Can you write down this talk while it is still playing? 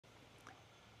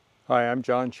Hi, I'm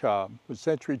John Schaub with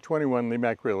Century 21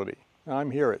 Lemack Realty.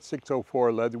 I'm here at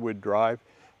 604 Leatherwood Drive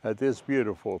at this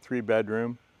beautiful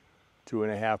 3-bedroom,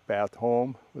 2.5 bath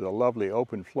home with a lovely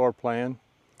open floor plan.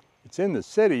 It's in the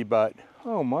city, but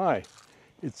oh my,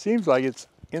 it seems like it's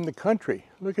in the country.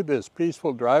 Look at this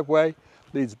peaceful driveway,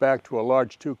 leads back to a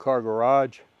large 2-car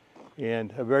garage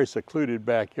and a very secluded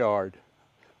backyard.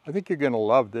 I think you're going to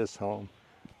love this home.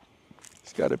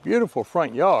 It's got a beautiful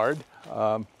front yard.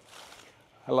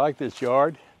 I like this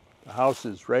yard. The house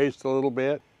is raised a little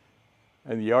bit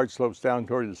and the yard slopes down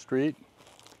toward the street.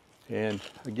 And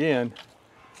again,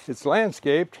 it's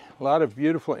landscaped, a lot of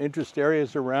beautiful interest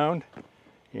areas around,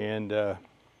 and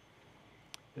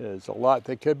there's a lot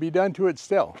that could be done to it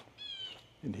still.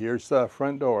 And here's the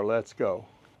front door. Let's go.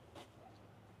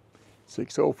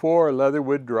 604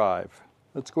 Leatherwood Drive.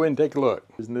 Let's go ahead and take a look.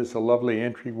 Isn't this a lovely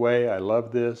entryway? I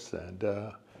love this,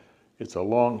 and it's a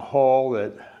long hall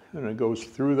that goes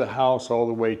through the house all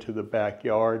the way to the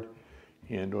backyard.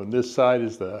 And on this side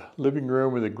is the living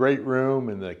room with a great room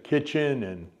and the kitchen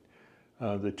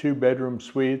and the 2-bedroom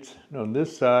suites. And on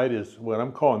this side is what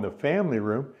I'm calling the family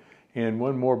room and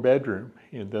one more bedroom.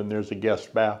 And then there's a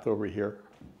guest bath over here.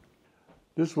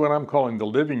 This is what I'm calling the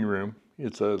living room.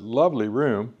 It's a lovely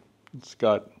room. It's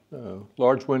got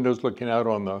large windows looking out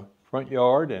on the front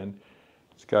yard, and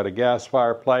it's got a gas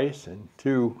fireplace and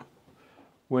 2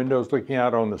 windows looking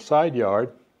out on the side yard,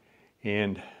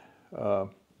 and a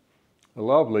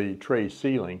lovely tray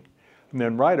ceiling. And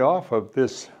then right off of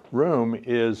this room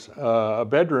is a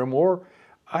bedroom, or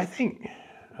I think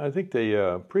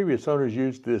the previous owners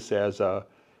used this as a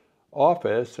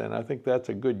office, and I think that's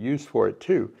a good use for it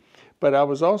too. But I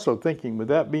was also thinking, with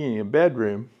that being a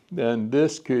bedroom, then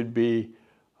this could be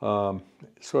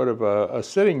sort of a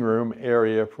sitting room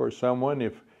area for someone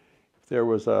if there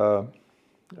was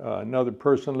another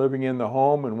person living in the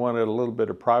home and wanted a little bit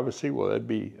of privacy. Well, that'd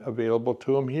be available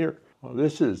to them here. Well,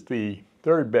 this is the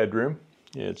 3rd bedroom.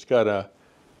 It's got a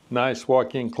nice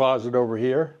walk-in closet over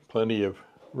here, plenty of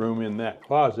room in that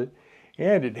closet,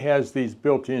 and it has these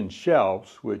built-in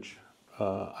shelves, which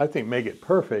I think make it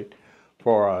perfect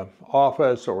for an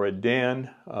office or a den,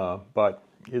 but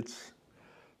it's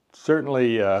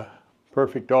certainly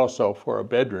perfect also for a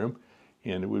bedroom,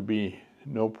 and it would be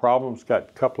no problem. It's got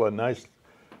a couple of nice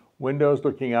windows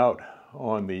looking out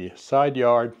on the side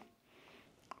yard.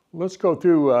 Let's go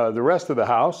through the rest of the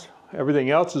house. Everything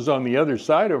else is on the other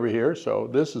side over here, so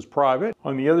this is private.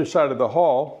 On the other side of the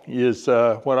hall is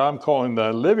what I'm calling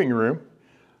the living room.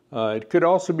 It could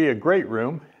also be a great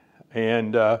room,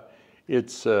 and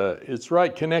it's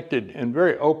right connected and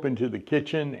very open to the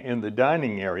kitchen and the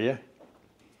dining area.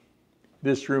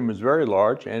 This room is very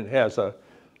large, and it has a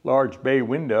large bay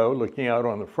window looking out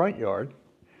on the front yard.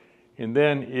 And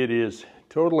then it is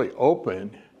totally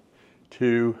open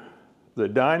to the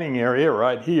dining area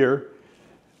right here,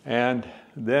 and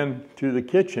then to the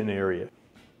kitchen area.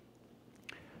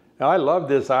 Now, I love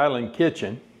this island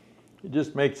kitchen. It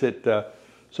just makes it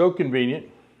so convenient.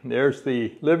 There's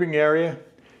the living area.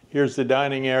 Here's the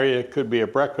dining area. It could be a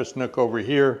breakfast nook over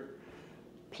here.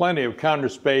 Plenty of counter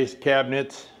space,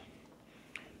 cabinets,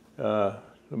 the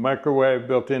microwave,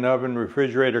 built-in oven,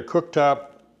 refrigerator,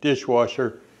 cooktop,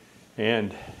 dishwasher,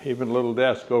 and even a little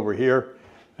desk over here.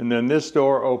 And then this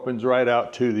door opens right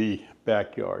out to the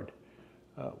backyard.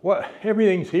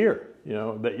 Everything's here,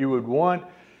 that you would want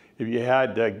if you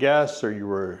had guests or you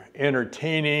were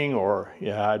entertaining or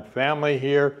you had family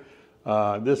here.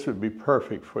 This would be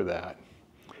perfect for that.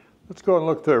 Let's go and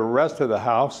look at the rest of the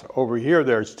house. Over here,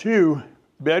 there's 2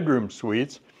 bedroom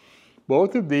suites.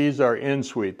 Both of these are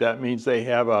ensuite. That means they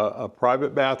have a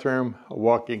private bathroom, a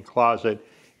walk-in closet,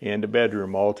 and a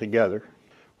bedroom all together.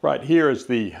 Right here is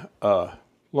the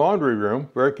laundry room,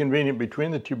 very convenient between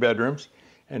the 2 bedrooms,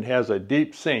 and has a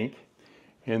deep sink,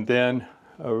 and then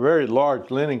a very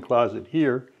large linen closet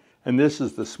here, and this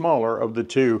is the smaller of the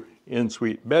 2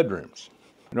 ensuite bedrooms.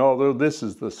 And although this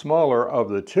is the smaller of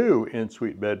the 2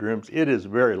 ensuite bedrooms, it is a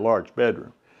very large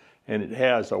bedroom, and it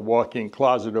has a walk-in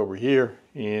closet over here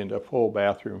and a full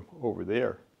bathroom over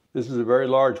there. This is a very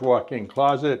large walk-in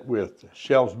closet with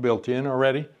shelves built in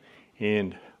already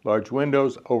and large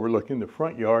windows overlooking the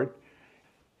front yard.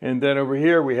 And then over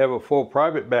here we have a full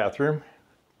private bathroom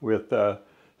with a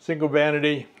single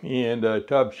vanity and a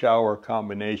tub shower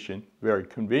combination. Very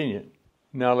convenient.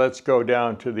 Now let's go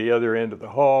down to the other end of the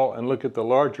hall and look at the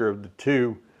larger of the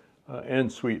 2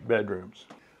 ensuite bedrooms.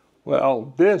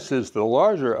 Well, this is the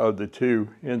larger of the 2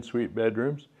 ensuite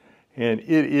bedrooms, and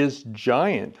it is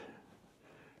giant.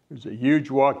 There's a huge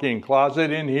walk-in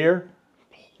closet in here,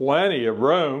 plenty of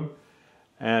room,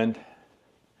 and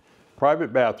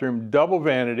private bathroom, double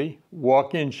vanity,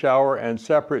 walk-in shower, and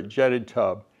separate jetted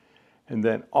tub. And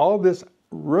then all this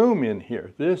room in here.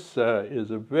 This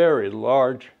is a very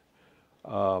large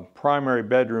primary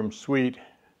bedroom suite,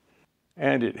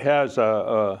 and it has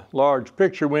a large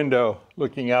picture window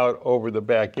looking out over the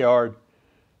backyard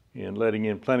and letting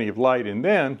in plenty of light. And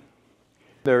then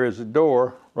there is a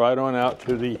door right on out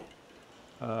to the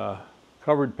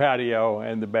covered patio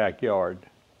and the backyard.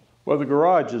 Well, the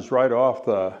garage is right off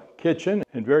the kitchen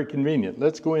and very convenient.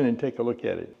 Let's go in and take a look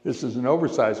at it. This is an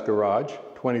oversized garage,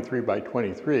 23 by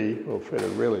 23. Will fit a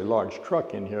really large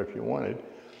truck in here if you wanted.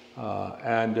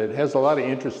 And it has a lot of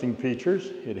interesting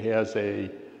features. It has a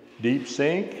deep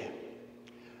sink,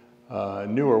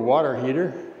 newer water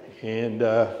heater, and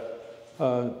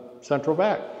central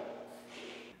vac.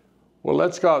 Well,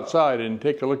 let's go outside and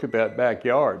take a look at that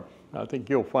backyard. I think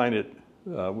you'll find it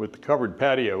with the covered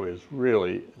patio is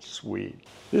really sweet.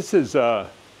 This is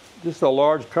just a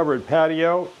large covered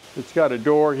patio. It's got a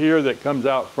door here that comes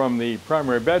out from the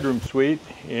primary bedroom suite,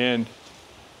 and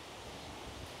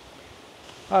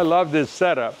I love this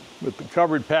setup with the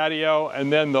covered patio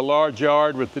and then the large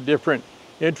yard with the different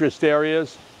interest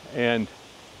areas. And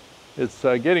it's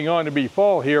getting on to be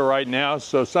fall here right now,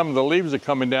 so some of the leaves are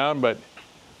coming down, but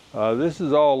this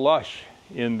is all lush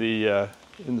in the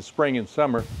spring and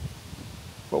summer.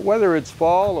 But whether it's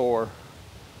fall or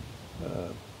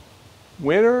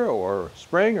winter or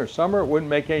spring or summer, it wouldn't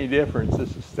make any difference.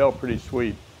 This is still pretty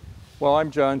sweet. Well,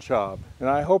 I'm John Schaub, and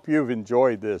I hope you've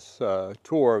enjoyed this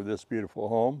tour of this beautiful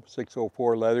home,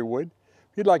 604 Leatherwood.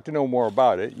 If you'd like to know more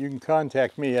about it, you can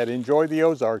contact me at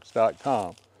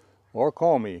enjoytheozarks.com or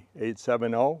call me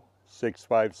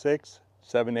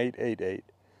 870-656-7888.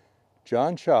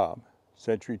 John Schaub,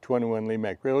 Century 21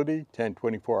 Lemac Realty,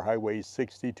 1024 Highway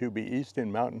 62B East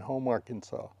in Mountain Home,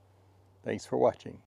 Arkansas. Thanks for watching.